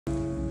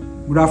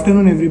Good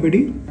afternoon,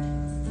 everybody.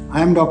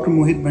 I am Dr.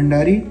 Mohit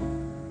Bhandari,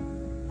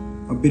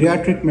 a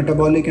bariatric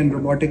metabolic and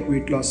robotic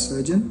weight loss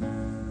surgeon,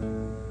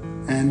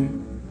 and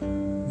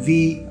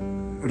we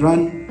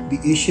run the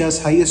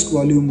Asia's highest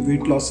volume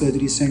weight loss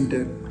surgery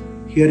center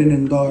here in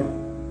Indore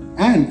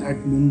and at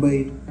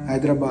Mumbai,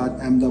 Hyderabad,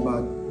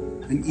 Ahmedabad,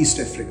 and East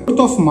Africa.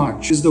 4th of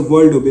March is the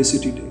World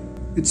Obesity Day.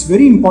 It's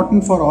very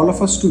important for all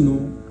of us to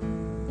know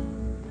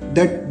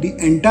that the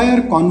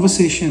entire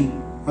conversation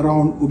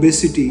around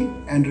obesity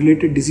and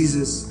related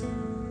diseases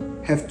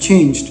have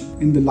changed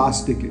in the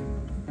last decade.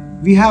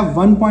 We have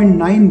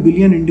 1.9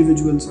 billion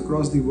individuals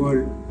across the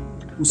world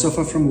who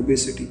suffer from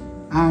obesity,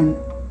 and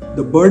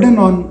the burden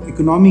on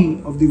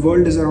economy of the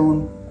world is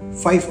around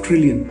 5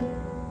 trillion.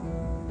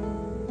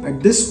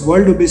 At this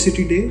World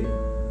Obesity Day,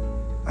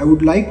 I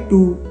would like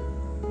to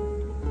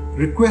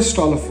request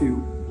all of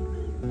you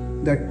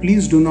that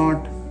please do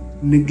not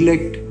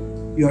neglect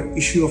your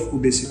issue of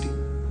obesity.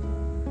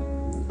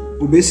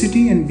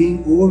 Obesity and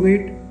being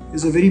overweight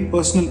is a very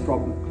personal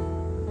problem,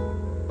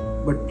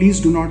 but please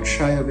do not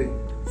shy away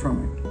from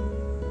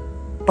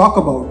it. Talk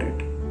about it.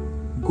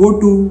 Go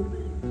to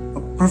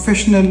a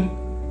professional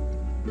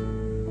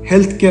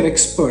healthcare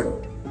expert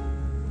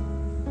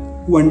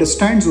who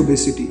understands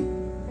obesity,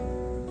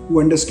 who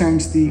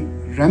understands the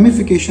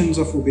ramifications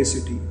of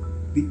obesity,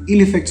 the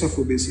ill effects of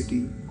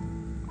obesity,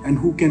 and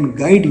who can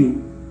guide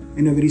you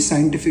in a very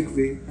scientific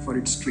way for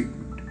its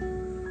treatment.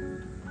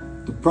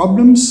 The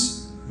problems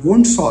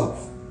won't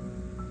solve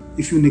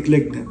if you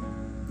neglect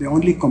them. They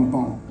only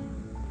compound.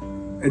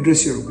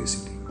 Address your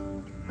obesity.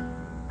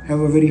 Have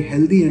a very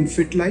healthy and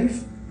fit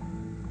life,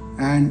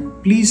 and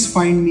please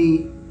find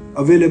me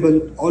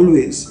available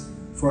always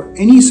for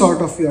any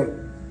sort of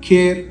your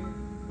care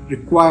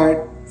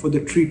required for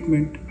the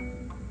treatment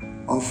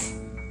of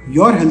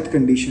your health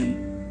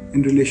condition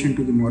in relation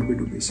to the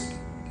morbid obesity.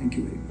 Thank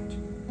you very much.